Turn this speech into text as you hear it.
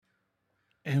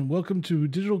and welcome to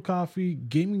Digital Coffee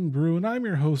Gaming Brew, and I'm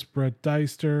your host, Brett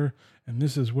Deister, and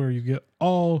this is where you get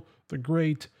all the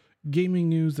great gaming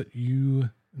news that you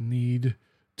need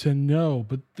to know.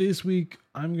 But this week,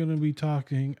 I'm going to be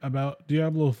talking about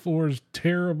Diablo 4's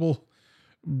terrible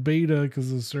beta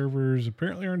because the servers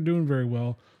apparently aren't doing very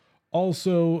well.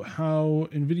 Also, how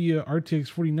NVIDIA RTX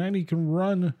 4090 can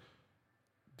run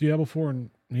Diablo 4 in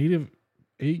native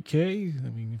 8K. I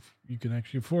mean, if you can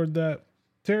actually afford that.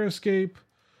 Terrascape.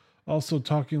 Also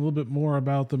talking a little bit more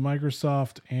about the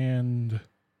Microsoft and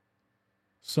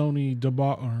Sony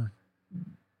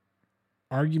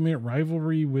argument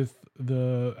rivalry with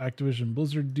the Activision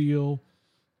Blizzard deal.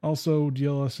 Also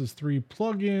DLSS 3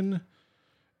 plugin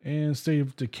and State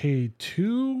of Decay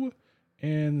 2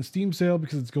 and Steam sale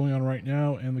because it's going on right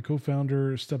now, and the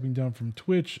co-founder stepping down from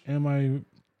Twitch. And my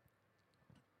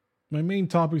main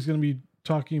topic is going to be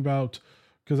talking about,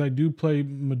 because I do play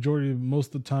majority of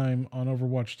most of the time on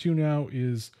Overwatch 2 now,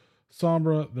 is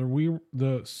Sombra,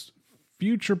 the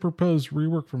future proposed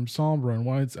rework from Sombra, and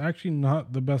why it's actually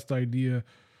not the best idea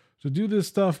to do this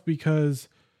stuff because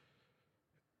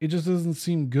it just doesn't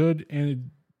seem good, and it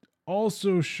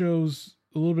also shows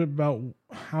a little bit about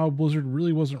how Blizzard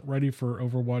really wasn't ready for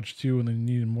Overwatch 2 and they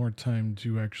needed more time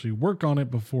to actually work on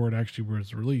it before it actually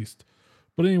was released.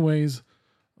 But anyways,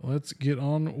 let's get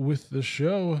on with the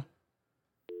show.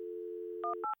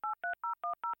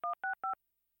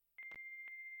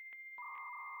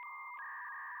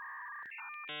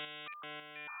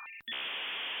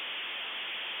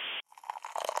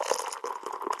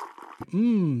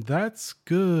 That's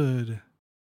good.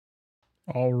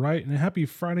 All right, and happy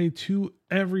Friday to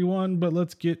everyone, but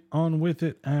let's get on with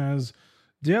it as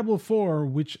Diablo 4,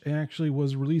 which actually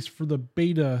was released for the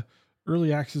beta,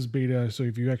 early access beta. So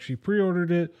if you actually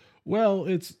pre-ordered it, well,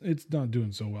 it's not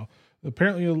doing so well.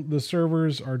 Apparently the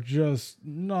servers are just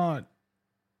not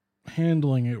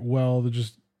handling it well. They're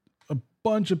just a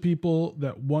bunch of people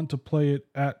that want to play it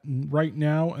at right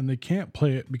now, and they can't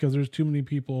play it because there's too many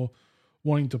people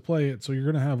wanting to play it. So you're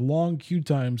going to have long queue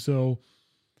time. So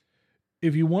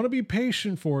if you want to be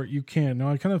patient for it, you can. Now,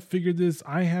 I kind of figured this.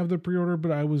 I have the pre-order,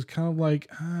 but I was kind of like,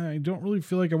 I don't really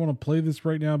feel like I want to play this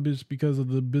right now just because of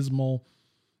the abysmal.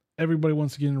 Everybody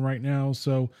wants to get in right now.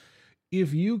 So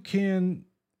if you can,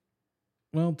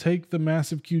 well, take the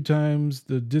massive queue times,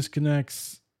 the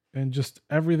disconnects, and just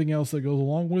everything else that goes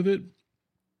along with it,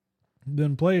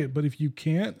 then play it. But if you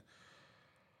can't,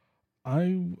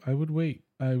 I would wait.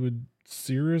 I would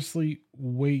seriously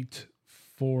wait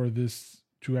for this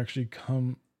to actually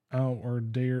come out, or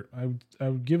dare. I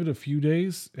would give it a few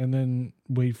days and then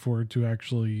wait for it to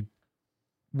actually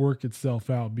work itself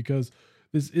out, because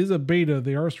this is a beta.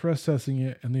 They are stress testing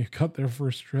it, and they've got their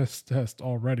first stress test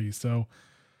already. So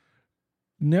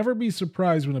never be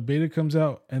surprised when a beta comes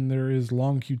out and there is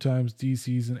long queue times,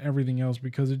 DCs, and everything else,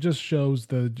 because it just shows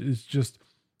that it's just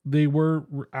they were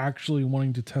actually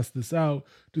wanting to test this out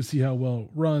to see how well it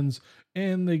runs,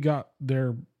 and they got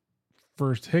their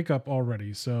first hiccup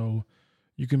already. So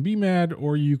you can be mad,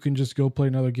 or you can just go play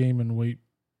another game and wait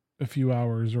a few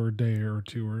hours or a day or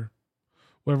two or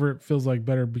whatever it feels like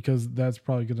better, because that's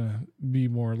probably going to be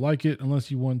more like it,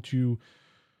 unless you want to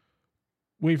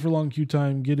wait for long queue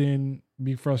time, get in,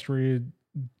 be frustrated,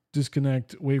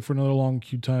 disconnect, wait for another long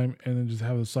queue time, and then just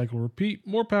have the cycle repeat.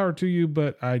 More power to you,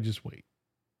 but I just wait.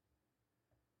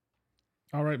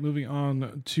 All right, moving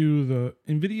on to the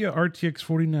NVIDIA RTX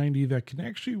 4090 that can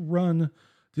actually run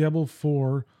Diablo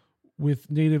 4 with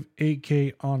native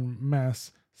 8K on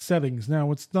mass settings.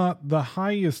 Now, it's not the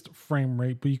highest frame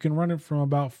rate, but you can run it from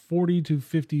about 40 to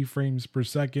 50 frames per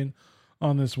second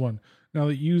on this one. Now,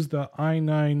 they use the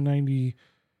i9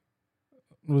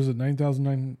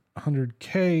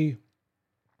 9900K,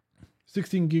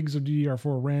 16 gigs of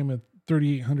DDR4 RAM at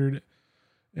 3800,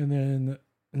 and then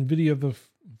NVIDIA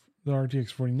the RTX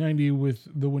 4090 with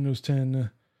the Windows 10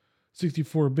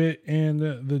 64-bit and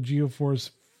the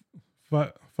GeForce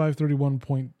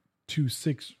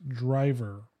 531.26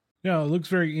 driver. Now, it looks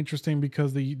very interesting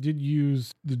because they did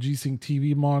use the G-Sync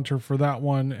TV monitor for that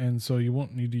one, and so you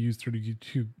won't need to use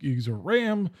 32 gigs of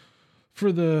RAM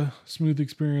for the smooth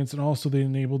experience. And also they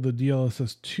enabled the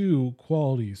DLSS 2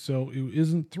 quality, so it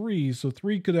isn't 3, so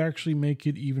 3 could actually make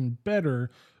it even better,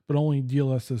 but only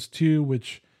DLSS 2,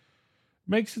 which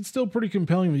makes it still pretty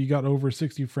compelling that you got over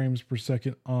 60 frames per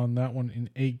second on that one in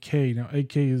 8K. Now,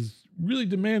 8K is really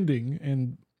demanding,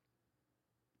 and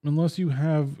unless you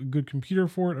have a good computer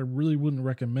for it, I really wouldn't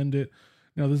recommend it.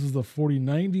 Now, this is the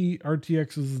 4090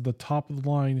 RTX. This is the top of the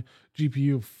line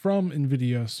GPU from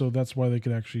NVIDIA, so that's why they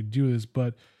could actually do this.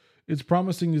 But it's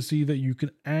promising to see that you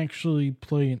can actually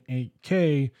play in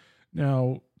 8K.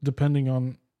 Now, depending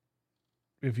on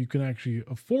if you can actually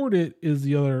afford it is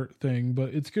the other thing,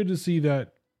 but it's good to see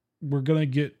that we're going to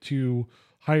get to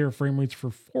higher frame rates for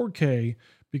 4K,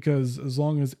 because as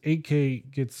long as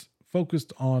 8K gets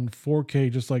focused on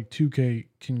 4K, just like 2K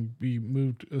can be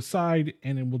moved aside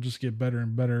and it will just get better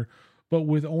and better. But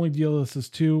with only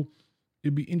DLSS 2,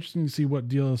 it'd be interesting to see what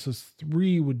DLSS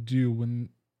 3 would do when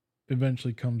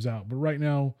eventually comes out. But right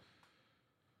now,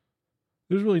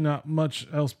 there's really not much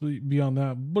else beyond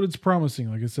that, but it's promising.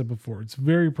 Like I said before, it's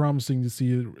very promising to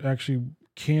see it actually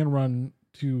can run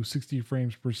to 60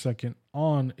 frames per second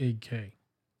on 8K.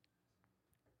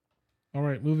 All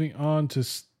right, moving on to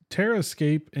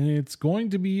Terrascape, and it's going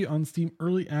to be on Steam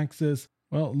Early Access.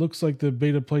 Well, it looks like the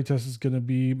beta playtest is going to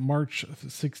be March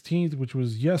 16th, which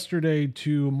was yesterday,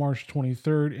 to March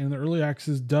 23rd, and the Early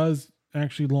Access does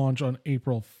actually launch on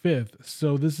April 5th.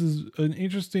 So this is an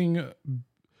interesting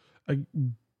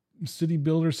city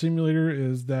builder simulator,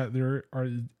 is that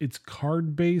it's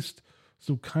card based,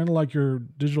 so kind of like your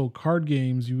digital card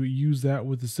games, you would use that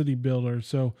with the city builder.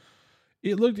 So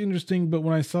it looked interesting, but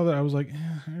when I saw that, I was like,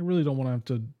 I really don't want to have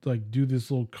to like do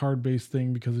this little card based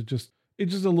thing, because it's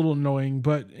just a little annoying.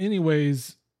 But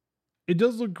anyways, it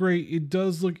does look great. It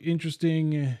does look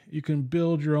interesting. You can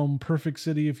build your own perfect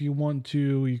city if you want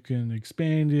to. You can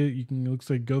expand it. You can, looks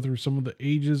like, go through some of the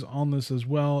ages on this as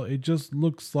well. It just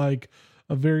looks like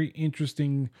a very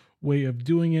interesting way of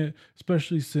doing it,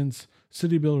 especially since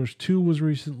City Builders 2 was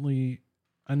recently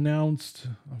announced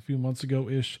a few months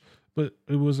ago-ish, but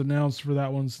it was announced for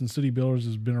that one since City Builders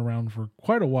has been around for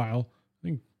quite a while. I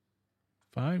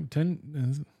think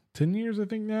 10 years, I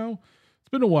think now. It's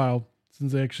been a while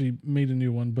since they actually made a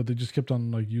new one, but they just kept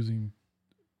on like doing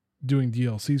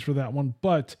DLCs for that one.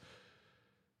 But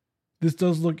this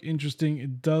does look interesting.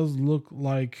 It does look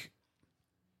like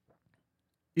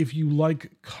if you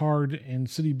like card and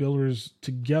city builders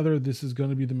together, this is going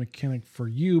to be the mechanic for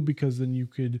you, because then you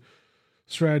could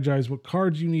strategize what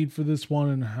cards you need for this one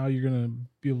and how you're going to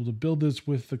be able to build this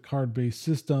with the card-based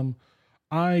system.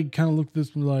 I kind of looked at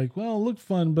this and like, well, it looked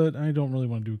fun, but I don't really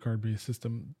want to do a card-based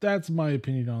system. That's my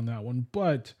opinion on that one.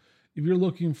 But if you're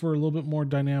looking for a little bit more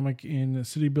dynamic in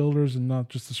city builders and not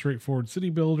just a straightforward city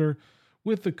builder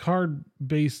with the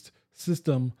card-based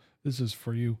system, this is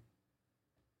for you.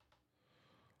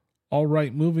 All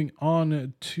right, moving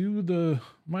on to the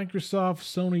Microsoft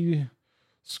Sony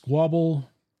squabble,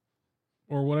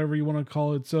 or whatever you want to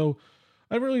call it. So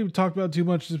I haven't really talked about it too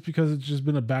much, just because it's just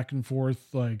been a back and forth.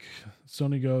 Like,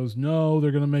 Sony goes, no,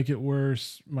 they're going to make it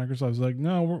worse. Microsoft's like,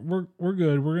 no, we're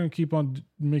good. We're going to keep on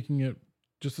making it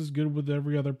just as good with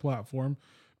every other platform,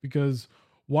 because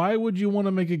why would you want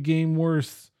to make a game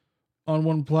worse on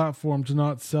one platform to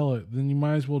not sell it? Then you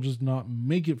might as well just not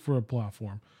make it for a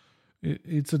platform.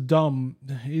 It's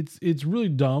really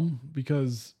dumb,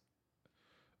 because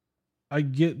I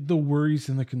get the worries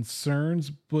and the concerns,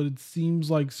 but it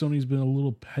seems like Sony's been a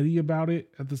little petty about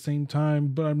it at the same time.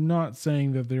 But I'm not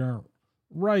saying that they aren't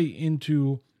right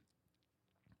into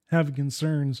having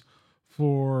concerns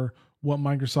for what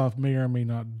Microsoft may or may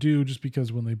not do, just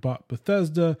because when they bought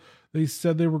Bethesda, they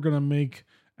said they were going to make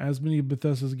as many of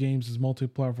Bethesda's games as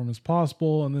multi-platform as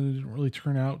possible, and then it didn't really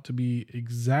turn out to be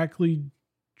exactly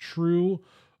true.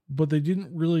 But they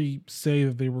didn't really say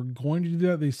that they were going to do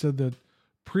that. They said that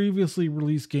previously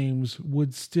released games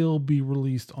would still be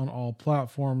released on all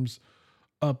platforms.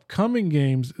 Upcoming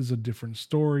games is a different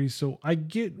story. So I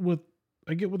get what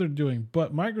they're doing,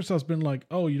 but Microsoft's been like,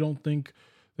 oh, you don't think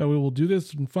that we will do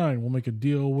this? And fine, we'll make a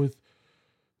deal with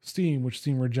Steam, which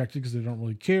Steam rejected because they don't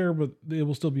really care, but they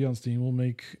will still be on Steam. We'll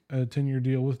make a 10-year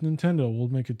deal with Nintendo. We'll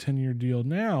make a 10-year deal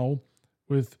now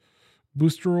with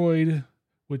Boosteroid,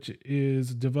 which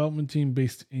is a development team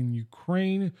based in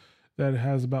Ukraine that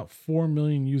has about 4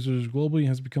 million users globally and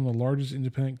has become the largest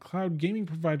independent cloud gaming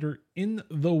provider in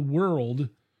the world.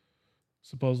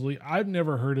 Supposedly, I've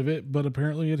never heard of it, but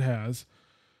apparently it has.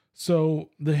 So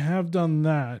they have done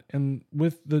that, and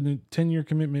with the 10-year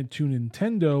commitment to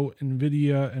Nintendo,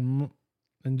 Nvidia,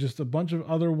 and just a bunch of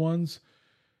other ones,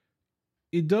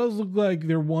 it does look like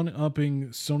they're one-upping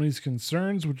Sony's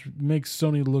concerns, which makes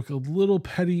Sony look a little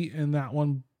petty in that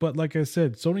one. But like I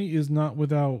said, Sony is not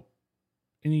without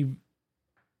any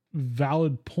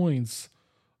valid points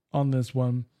on this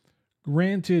one.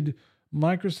 Granted,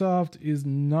 Microsoft is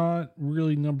not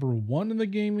really number one in the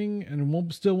gaming,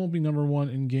 and still won't be number one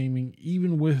in gaming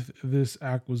even with this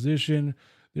acquisition.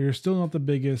 They're still not the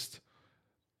biggest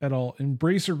at all.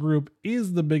 Embracer Group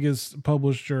is the biggest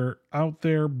publisher out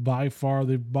there by far.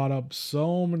 They've bought up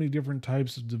so many different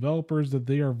types of developers that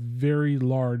they are very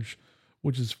large,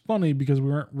 which is funny because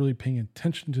we aren't really paying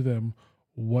attention to them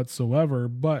whatsoever.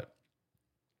 But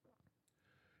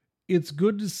it's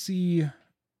good to see,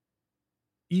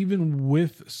 even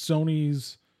with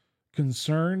Sony's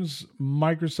concerns,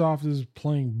 Microsoft is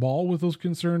playing ball with those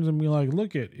concerns and be like,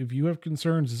 look at, if you have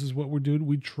concerns, this is what we're doing.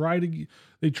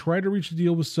 They tried to reach a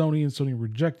deal with Sony and Sony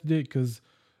rejected it because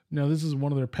now this is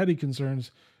one of their petty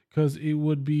concerns, because it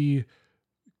would be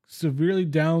severely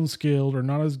downscaled or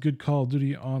not as good Call of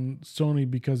Duty on Sony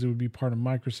because it would be part of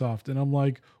Microsoft. And I'm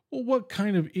like, well, what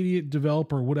kind of idiot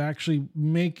developer would actually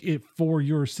make it for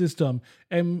your system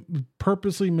and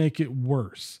purposely make it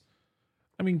worse?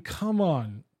 I mean, come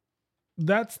on.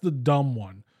 That's the dumb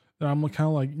one. That I'm kind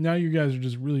of like, now you guys are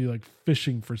just really like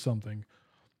fishing for something.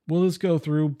 Will this go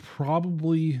through?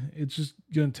 Probably. It's just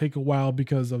going to take a while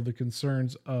because of the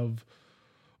concerns of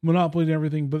monopoly and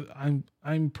everything, but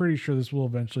I'm pretty sure this will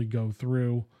eventually go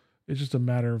through. It's just a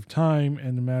matter of time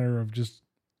and a matter of just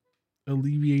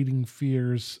alleviating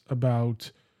fears about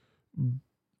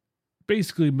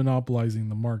basically monopolizing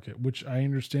the market, which I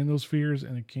understand those fears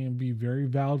and it can be very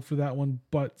valid for that one,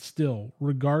 but still,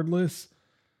 regardless,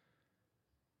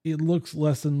 it looks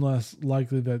less and less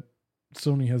likely that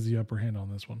Sony has the upper hand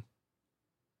on this one.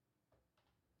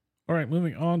 All right,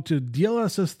 moving on to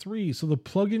DLSS 3. So the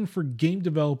plugin for game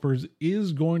developers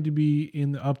is going to be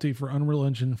in the update for Unreal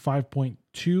Engine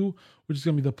 5.2, which is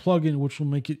going to be the plugin which will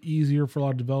make it easier for a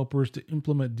lot of developers to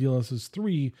implement DLSS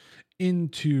 3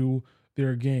 into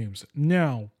their games.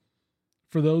 Now,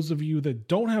 for those of you that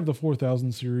don't have the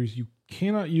 4000 series, you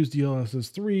cannot use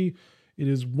DLSS 3. It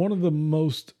is one of the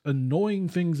most annoying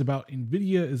things about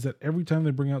NVIDIA is that every time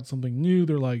they bring out something new,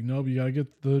 they're like, nope, you got to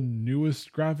get the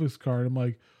newest graphics card. I'm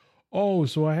like, oh,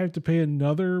 so I have to pay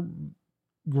another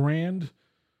 $1,000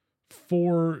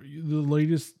 for the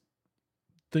latest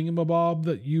thingamabob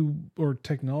that you, or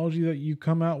technology that you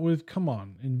come out with? Come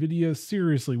on, NVIDIA,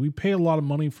 seriously, we pay a lot of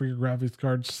money for your graphics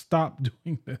cards. Stop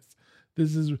doing this.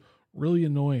 This is really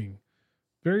annoying.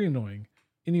 Very annoying.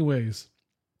 Anyways,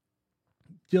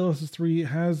 DLSS 3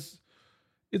 has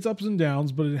its ups and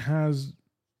downs, but it has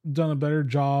done a better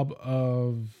job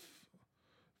of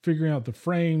figuring out the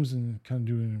frames and kind of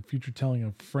doing a future telling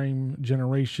of frame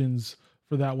generations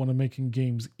for that one, and making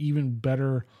games even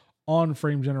better on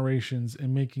frame generations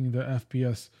and making the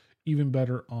FPS even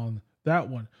better on that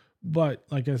one. But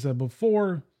like I said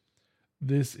before,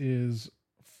 this is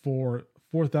for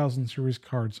 4000 series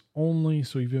cards only.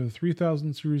 So if you have a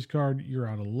 3000 series card, you're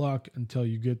out of luck until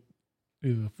you get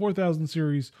either the 4000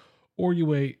 series or you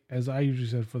wait, as I usually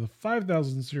said, for the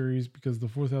 5000 series, because the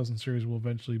 4000 series will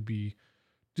eventually be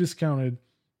discounted.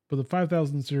 But the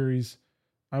 5000 series,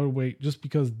 I would wait, just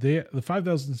because the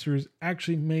 5000 series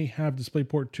actually may have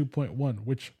DisplayPort 2.1,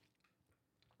 which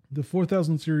the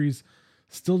 4000 series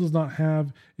still does not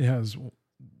have. It has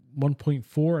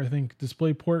 1.4, I think,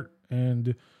 DisplayPort,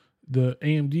 and the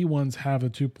AMD ones have a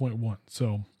 2.1.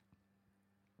 So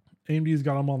AMD's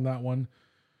got them on that one,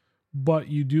 but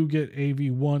you do get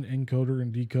AV1 encoder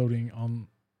and decoding on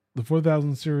the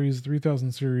 4000 series.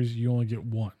 3000 series, you only get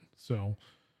one. So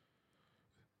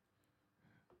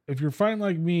if you're fine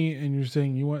like me and you're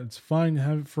saying, you know what, it's fine to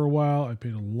have it for a while, I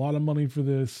paid a lot of money for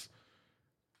this,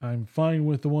 I'm fine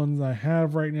with the ones I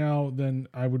have right now, then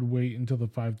I would wait until the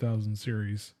 5000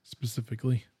 series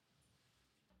specifically.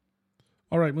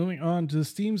 All right, moving on to the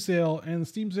Steam sale, and the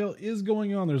Steam sale is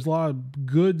going on. There's a lot of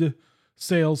good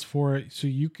sales for it, so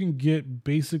you can get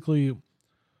basically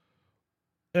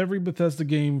every Bethesda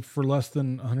game for less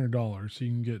than $100. So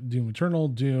you can get Doom Eternal,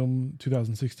 Doom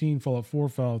 2016, Fallout 4,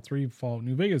 Fallout 3, Fallout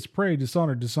New Vegas, Prey,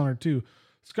 Dishonored, Dishonored 2,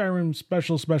 Skyrim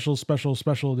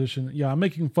Special Edition. Yeah, I'm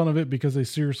making fun of it because they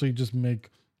seriously just make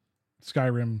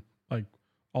Skyrim like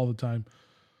all the time.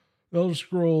 Elder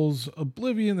Scrolls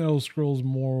Oblivion, Elder Scrolls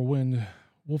Morrowind,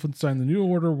 Wolfenstein The New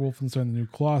Order, Wolfenstein The New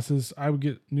Colossus. I would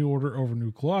get New Order over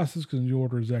New Colossus because New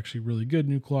Order is actually really good.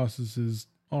 New Colossus is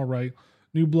all right.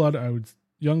 Youngblood, I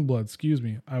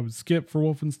would skip for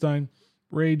Wolfenstein.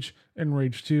 Rage and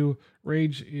Rage 2.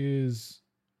 Rage and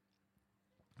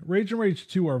Rage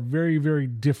 2 are very, very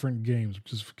different games,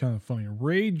 which is kind of funny.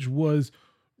 Rage was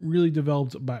really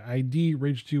developed by ID.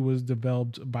 Rage 2 was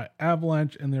developed by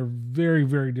Avalanche, and they're very,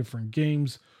 very different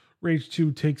games. Rage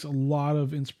 2 takes a lot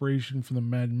of inspiration from the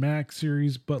Mad Max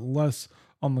series, but less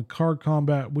on the car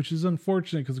combat, which is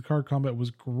unfortunate because the car combat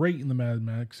was great in the Mad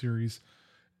Max series.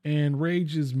 And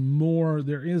Rage is more,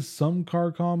 there is some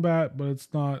car combat, but it's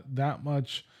not that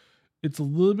much. It's a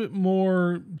little bit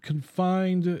more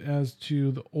confined as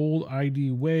to the old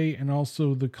ID way, and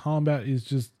also the combat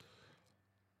is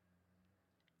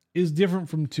different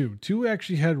from 2. 2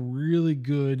 actually had really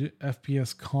good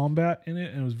FPS combat in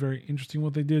it, and it was very interesting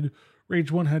what they did.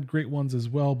 Rage 1 had great ones as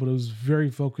well, but it was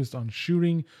very focused on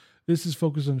shooting. This is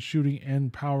focused on shooting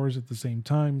and powers at the same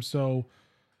time. So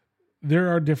there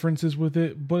are differences with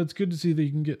it, but it's good to see that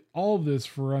you can get all of this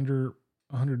for under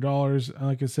 $100. And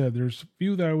like I said, there's a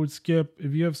few that I would skip.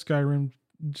 If you have Skyrim,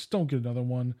 just don't get another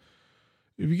one.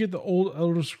 If you get the old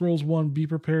Elder Scrolls one, be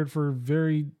prepared for a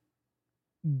very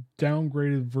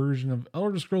downgraded version of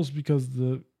Elder Scrolls because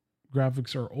the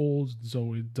graphics are old,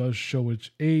 so it does show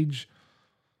its age.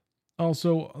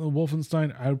 Also,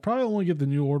 Wolfenstein, I would probably only get the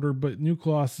New Order, but New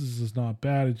Colossus is not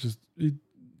bad.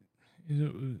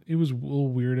 It was a little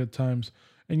weird at times,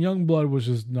 and Youngblood was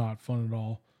just not fun at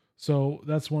all. So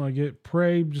that's when I get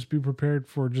Prey. Just be prepared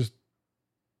for just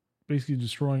basically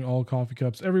destroying all coffee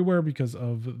cups everywhere because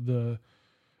of the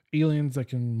aliens that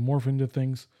can morph into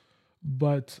things.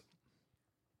 But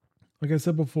like I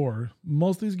said before,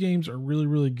 most of these games are really,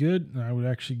 really good, and I would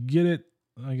actually get it.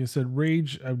 Like I said,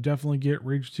 Rage, I would definitely get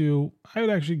Rage 2. I would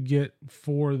actually get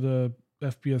for the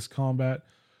FPS combat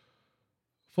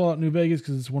Fallout New Vegas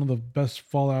because it's one of the best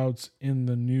Fallouts in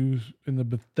the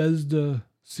Bethesda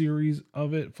series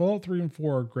of it. Fallout 3 and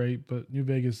 4 are great, but New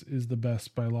Vegas is the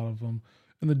best by a lot of them.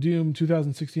 And the Doom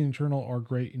 2016 Eternal are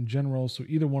great in general, so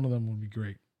either one of them would be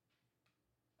great.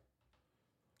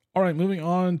 All right, moving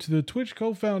on to the Twitch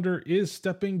co-founder is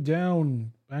stepping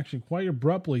down, actually quite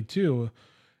abruptly too.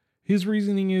 His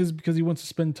reasoning is because he wants to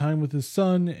spend time with his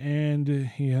son, and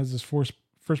he has his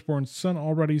firstborn son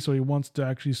already, so he wants to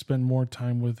actually spend more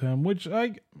time with him, which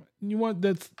I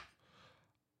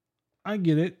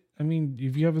get it. I mean,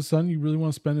 if you have a son, you really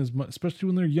want to spend as much, especially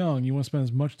when they're young, you want to spend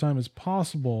as much time as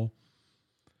possible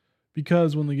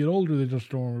because when they get older, they just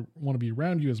don't want to be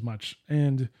around you as much.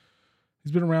 And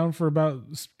Twitch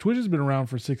has been around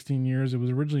for 16 years. It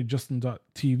was originally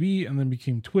Justin.tv and then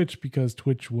became Twitch because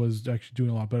Twitch was actually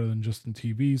doing a lot better than Justin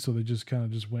TV. So they just kind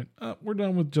of just went, we're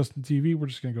done with Justin TV. We're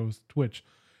just going to go with Twitch.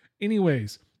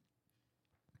 Anyways,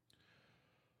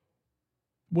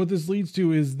 what this leads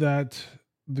to is that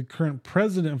the current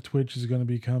president of Twitch is going to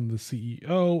become the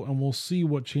CEO, and we'll see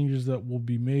what changes that will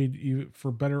be made either for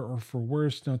better or for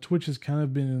worse. Now, Twitch has kind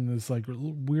of been in this like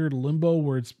weird limbo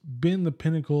where it's been the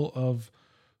pinnacle of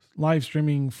live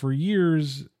streaming for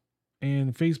years,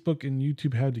 and Facebook and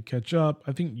YouTube had to catch up.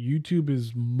 I think YouTube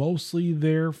is mostly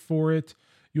there for it.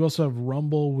 You also have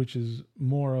Rumble, which is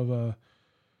more of a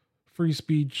free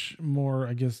speech, more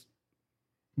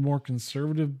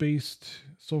conservative based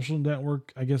social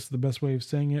network, I guess the best way of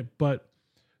saying it, but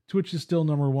Twitch is still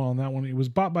number one on that one. It was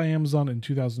bought by Amazon in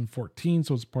 2014,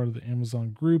 so it's part of the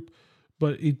Amazon group,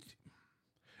 but it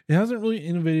hasn't really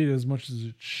innovated as much as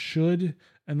it should,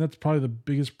 and that's probably the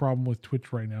biggest problem with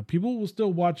Twitch right now. People will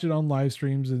still watch it on live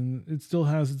streams, and it still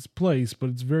has its place, but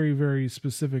it's very, very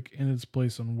specific in its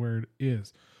place on where it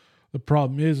is. The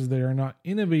problem is they are not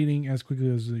innovating as quickly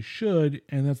as they should,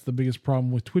 and that's the biggest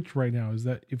problem with Twitch right now, is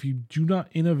that if you do not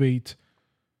innovate,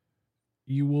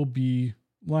 you will be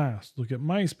last. Look at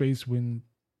MySpace when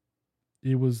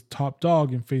it was top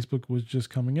dog and Facebook was just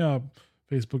coming up.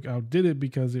 Facebook outdid it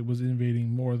because it was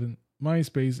innovating more than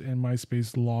MySpace, and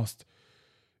MySpace lost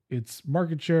its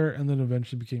market share and then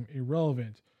eventually became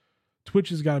irrelevant. Twitch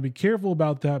has got to be careful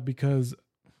about that because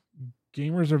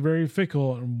gamers are very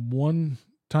fickle, and one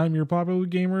time you're popular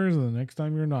with gamers and the next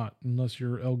time you're not, unless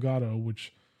you're Elgato,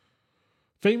 which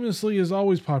famously is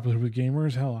always popular with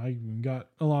gamers. Hell, I even got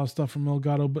a lot of stuff from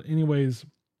Elgato. But anyways,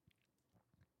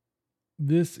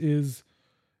 it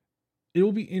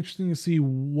will be interesting to see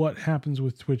what happens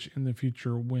with Twitch in the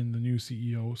future when the new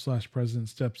CEO/president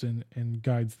steps in and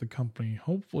guides the company,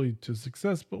 hopefully to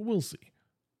success, but we'll see.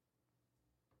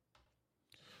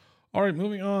 All right,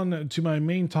 moving on to my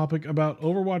main topic about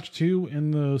Overwatch 2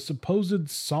 and the supposed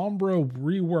Sombra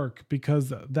rework,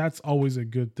 because that's always a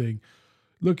good thing.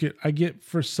 Look, I get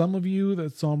for some of you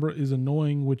that Sombra is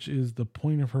annoying, which is the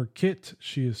point of her kit.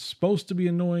 She is supposed to be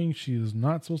annoying. She is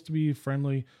not supposed to be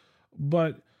friendly.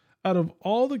 But out of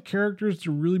all the characters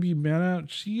to really be mad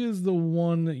at, she is the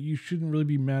one that you shouldn't really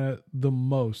be mad at the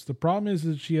most. The problem is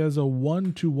that she has a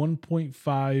 1 to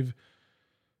 1.5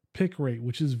 pick rate,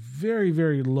 which is very,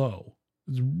 very low.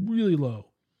 It's really low.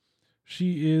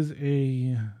 She is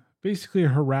basically a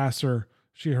harasser.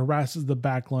 She harasses the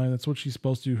back line. That's what she's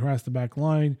supposed to do, harass the back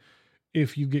line.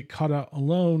 If you get caught out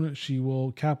alone, she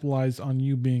will capitalize on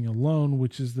you being alone,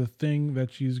 which is the thing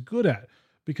that she's good at,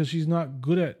 because she's not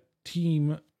good at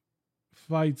team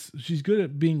fights. She's good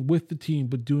at being with the team,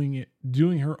 but doing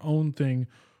her own thing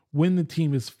when the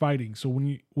team is fighting. So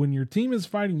when your team is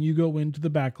fighting, you go into the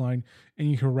back line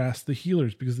and you harass the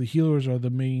healers, because the healers are the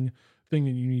main thing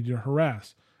that you need to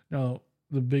harass. Now,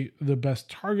 the best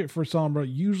target for Sombra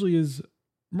usually is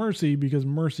Mercy, because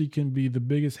Mercy can be the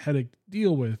biggest headache to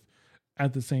deal with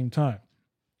at the same time.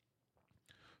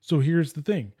 So here's the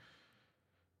thing.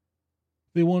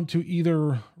 They want to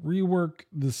either rework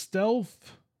the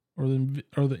stealth or the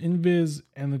invis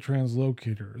and the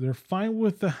translocator. They're fine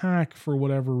with the hack for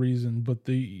whatever reason, but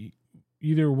they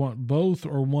either want both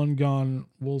or one gone.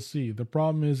 We'll see. The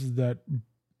problem is that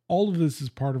all of this is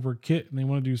part of her kit, and they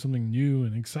want to do something new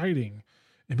and exciting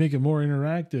and make it more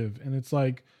interactive. And it's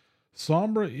like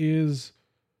Sombra is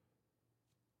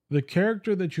the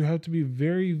character that you have to be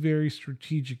very, very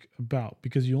strategic about,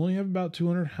 because you only have about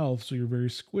 200 health, so you're very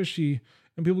squishy,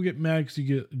 and people get mad because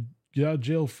you get out of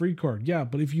jail free card. Yeah,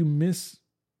 but if you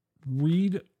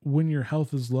misread when your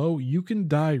health is low, you can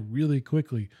die really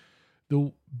quickly.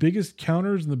 The biggest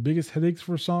counters and the biggest headaches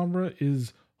for Sombra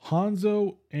is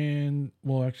Hanzo and,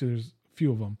 well, actually there's a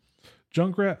few of them.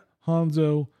 Junkrat,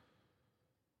 Hanzo,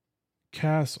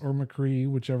 Cass or McCree,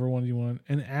 whichever one you want,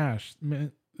 and Ashe.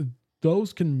 Man,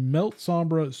 those can melt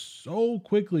Sombra so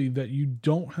quickly that you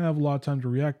don't have a lot of time to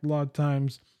react. A lot of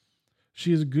times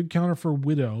she is a good counter for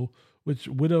Widow, which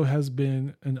Widow has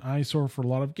been an eyesore for a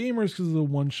lot of gamers because of the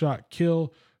one-shot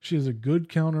kill. She is a good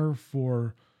counter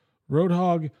for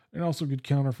Roadhog and also a good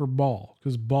counter for Ball,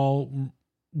 because Ball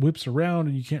whips around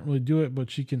and you can't really do it, but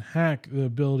she can hack the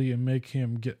ability and make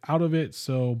him get out of it.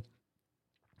 So,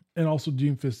 and also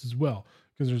Doomfist as well,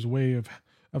 because there's a way of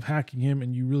hacking him,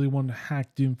 and you really want to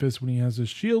hack Doomfist when he has his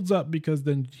shields up, because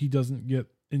then he doesn't get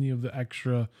any of the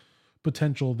extra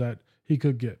potential that he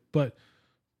could get. But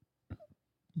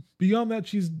beyond that,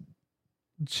 she's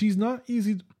not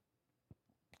easy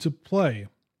to play.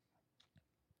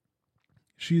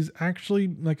 She's actually,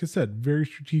 like I said, very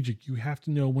strategic. You have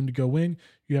to know when to go in.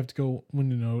 You have to go when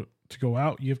to know to go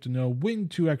out. You have to know when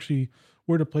to actually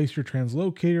where to place your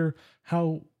translocator,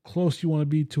 how close you want to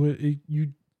be to it.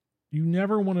 You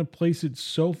never want to place it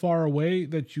so far away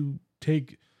that you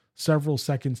take several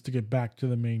seconds to get back to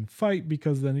the main fight,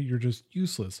 because then you're just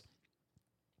useless.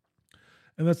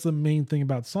 And that's the main thing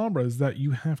about Sombra, is that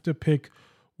you have to pick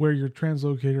where your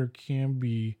translocator can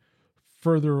be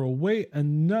further away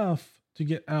enough to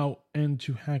get out and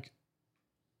to hack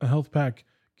a health pack,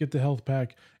 get the health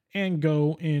pack, and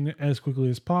go in as quickly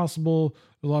as possible.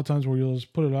 A lot of times where you'll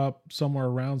just put it up somewhere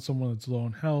around someone that's low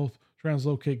in health,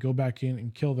 translocate, go back in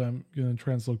and kill them, and then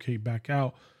translocate back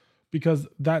out, because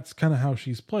that's kind of how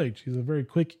she's played. She's a very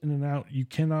quick in and out.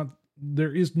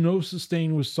 There is no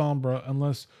sustain with Sombra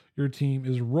unless your team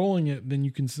is rolling it, then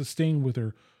you can sustain with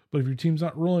her. But if your team's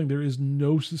not rolling, there is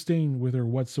no sustain with her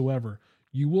whatsoever.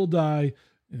 You will die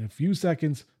in a few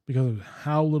seconds because of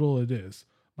how little it is.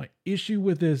 My issue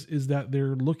with this is that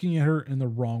they're looking at her in the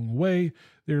wrong way.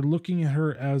 They're looking at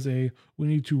her as we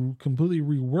need to completely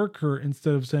rework her,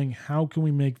 instead of saying, how can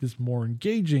we make this more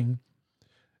engaging?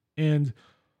 And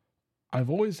I've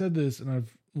always said this, and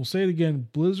we'll say it again,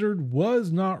 Blizzard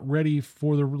was not ready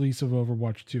for the release of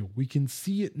Overwatch 2. We can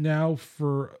see it now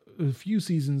for a few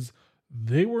seasons.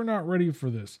 They were not ready for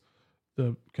this.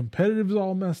 The competitive's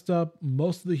all messed up.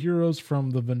 Most of the heroes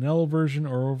from the vanilla version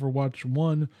or Overwatch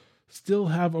 1 still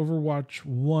have Overwatch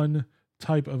 1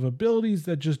 type of abilities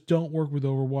that just don't work with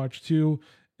Overwatch 2.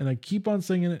 And I keep on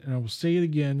saying it, and I will say it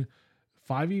again.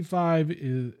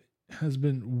 5v5 has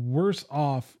been worse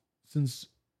off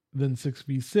than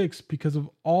 6v6 because of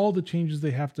all the changes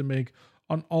they have to make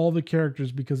on all the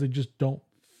characters, because they just don't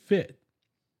fit.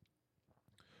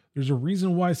 There's a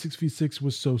reason why 6v6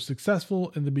 was so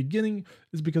successful in the beginning,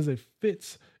 is because it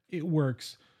fits, it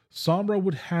works. Sombra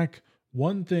would hack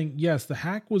one thing. Yes, the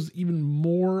hack was even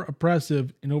more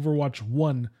oppressive in Overwatch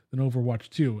 1 than Overwatch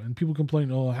 2. And people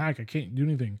complain, oh, hack, I can't do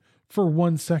anything for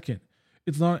 1 second.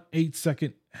 It's not an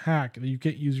 8-second hack that you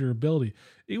can't use your ability.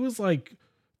 It was like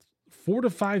 4 to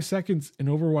 5 seconds in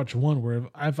Overwatch 1, where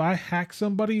if I hack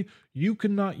somebody, you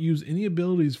cannot use any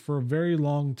abilities for a very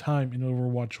long time in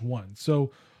Overwatch 1.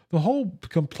 So the whole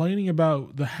complaining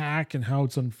about the hack and how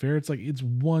it's unfair, it's like, it's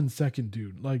 1 second,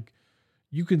 dude. Like,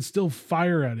 you can still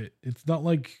fire at it. It's not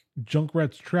like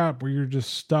Junkrat's Trap where you're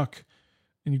just stuck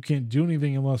and you can't do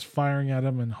anything unless firing at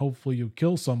him and hopefully you'll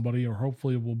kill somebody or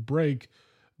hopefully it will break.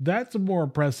 That's more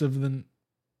oppressive than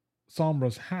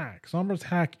Sombra's hack. Sombra's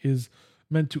hack is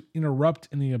meant to interrupt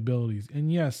any abilities. And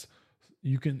yes,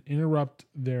 you can interrupt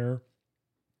their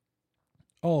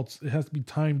ults. It has to be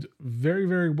timed very,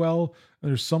 very well. And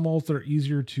there's some ults that are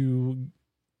easier to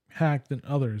hack than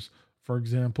others. For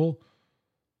example,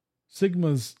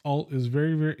 Sigma's ult is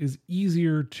is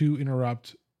easier to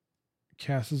interrupt.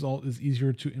 Cass's ult is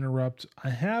easier to interrupt. I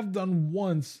have done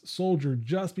once Soldier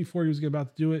just before he was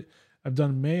about to do it. I've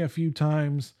done Mei a few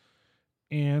times,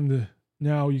 and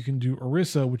now you can do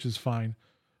Orisa, which is fine.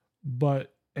 I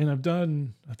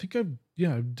think I've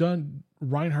I've done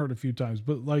Reinhardt a few times,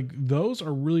 but like those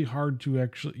are really hard to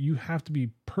actually, you have to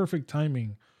be perfect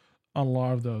timing on a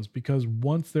lot of those, because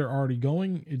once they're already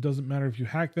going, it doesn't matter if you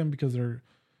hack them because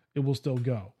it will still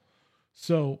go.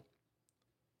 So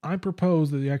I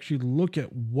propose that they actually look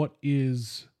at what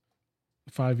is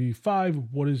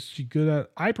 5v5, what is she good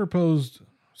at. I proposed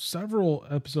several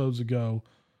episodes ago,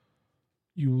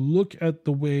 you look at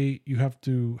the way you have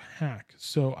to hack.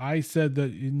 So I said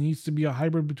that it needs to be a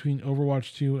hybrid between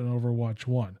Overwatch 2 and Overwatch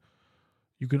 1.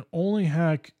 You can only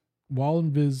hack while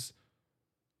invis,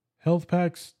 health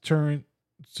packs, turret,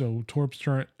 so Torp's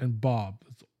turret, and Bob.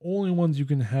 That's the only ones you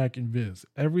can hack invis.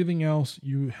 Everything else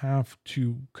you have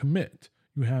to commit.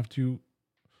 You have to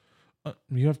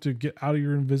get out of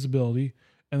your invisibility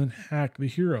and then hack the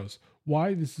heroes.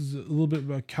 Why? This is a little bit of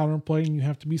a counterplay, and you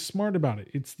have to be smart about it.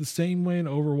 It's the same way in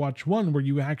Overwatch 1 where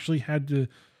you actually had to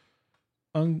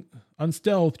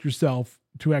unstealth yourself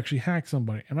to actually hack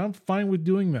somebody. And I'm fine with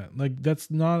doing that. Like,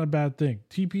 that's not a bad thing.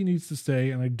 TP needs to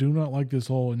stay, and I do not like this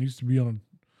whole, it needs to be on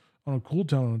a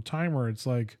cooldown, on a timer. It's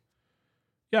like,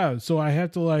 yeah, so I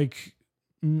have to like...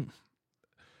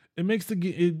 It makes the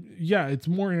game, it's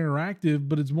more interactive,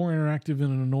 but it's more interactive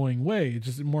in an annoying way. It's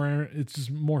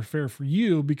just more fair for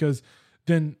you, because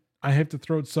then I have to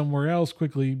throw it somewhere else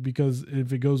quickly, because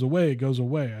if it goes away, it goes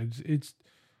away. It's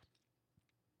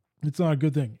not a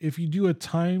good thing. If you do a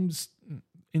times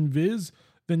invis,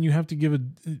 then you have to give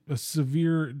a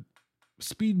severe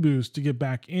speed boost to get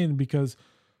back in, because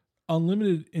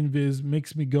unlimited invis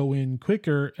makes me go in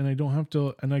quicker, and I don't have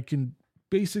to, and I can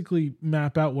basically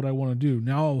map out what I want to do.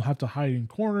 Now I'll have to hide in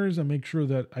corners and make sure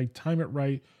that I time it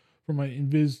right for my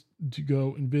invis to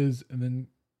go invis and then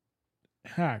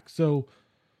hack. So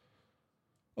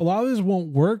a lot of this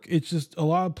won't work. It's just a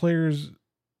lot of players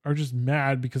are just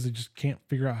mad because they just can't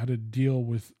figure out how to deal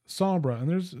with Sombra. And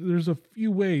there's a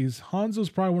few ways. Hanzo's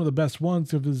probably one of the best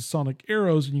ones of his sonic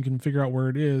arrows, and you can figure out where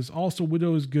it is. Also,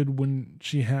 Widow is good when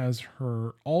she has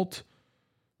her ult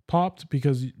popped,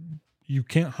 because you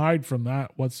can't hide from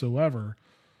that whatsoever.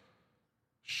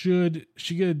 Should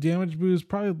she get a damage boost?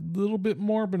 Probably a little bit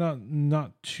more, but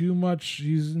not too much.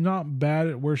 She's not bad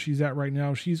at where she's at right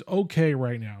now. She's okay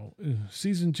right now.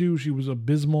 Season 2, she was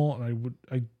abysmal, and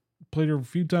I played her a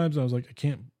few times, and I was like,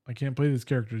 I can't play this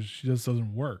character. She just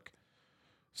doesn't work.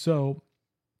 So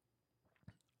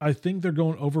I think they're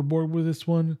going overboard with this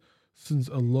one, since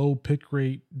a low pick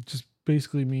rate just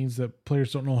basically means that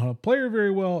players don't know how to play her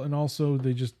very well, and also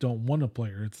they just don't want to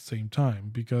play her at the same time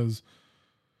because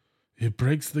it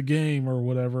breaks the game or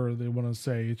whatever they want to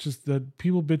say. It's just that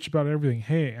people bitch about everything.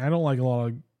 Hey, I don't like a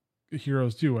lot of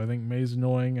heroes too. I think Mei's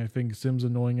annoying. I think Sim's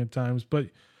annoying at times,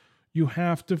 but you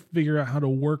have to figure out how to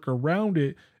work around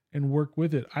it and work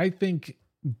with it. I think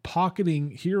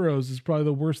pocketing heroes is probably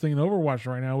the worst thing in Overwatch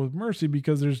right now with Mercy,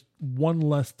 because there's one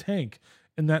less tank,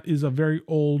 and that is a very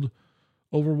old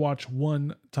Overwatch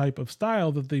 1 type of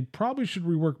style that they probably should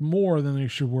rework more than they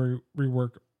should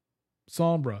rework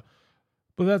Sombra.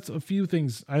 But that's a few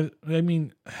things. I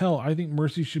mean, hell, I think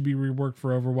Mercy should be reworked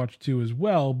for Overwatch 2 as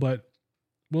well, but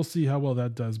we'll see how well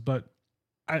that does. But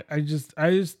I just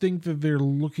think that they're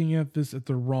looking at this at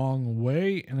the wrong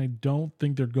way, and I don't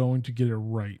think they're going to get it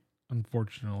right,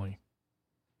 unfortunately.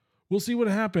 We'll see what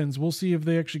happens. We'll see if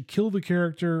they actually kill the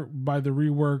character by the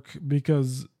rework,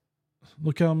 because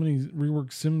look how many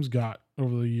rework Sims got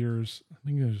over the years. I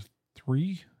think there's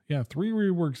 3. Yeah, 3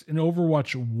 reworks in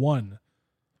Overwatch 1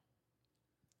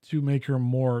 to make her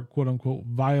more quote unquote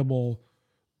viable,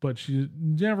 but she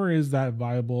never is that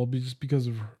viable just because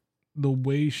of the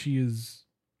way she is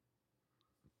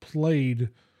played.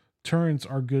 Turrets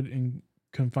are good in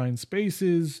confined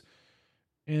spaces,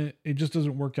 and it just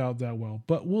doesn't work out that well.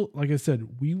 But like I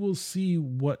said, we will see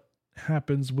what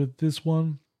happens with this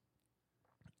one,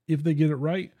 if they get it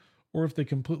right, or if they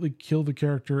completely kill the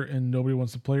character and nobody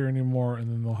wants to play her anymore,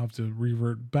 and then they'll have to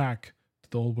revert back to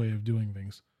the old way of doing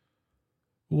things.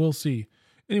 We'll see.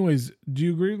 Anyways, do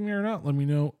you agree with me or not? Let me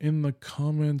know in the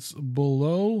comments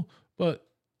below. But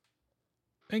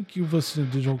thank you for listening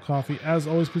to Digital Coffee. As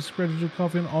always, please subscribe to Digital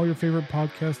Coffee on all your favorite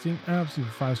podcasting apps. Leave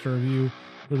a 5-star review.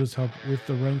 It'll just help with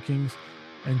the rankings.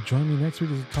 And join me next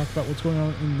week as we talk about what's going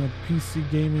on in the PC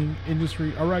gaming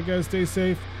industry. All right, guys, stay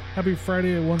safe. Happy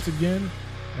Friday once again.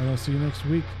 And I'll see you next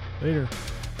week. Later.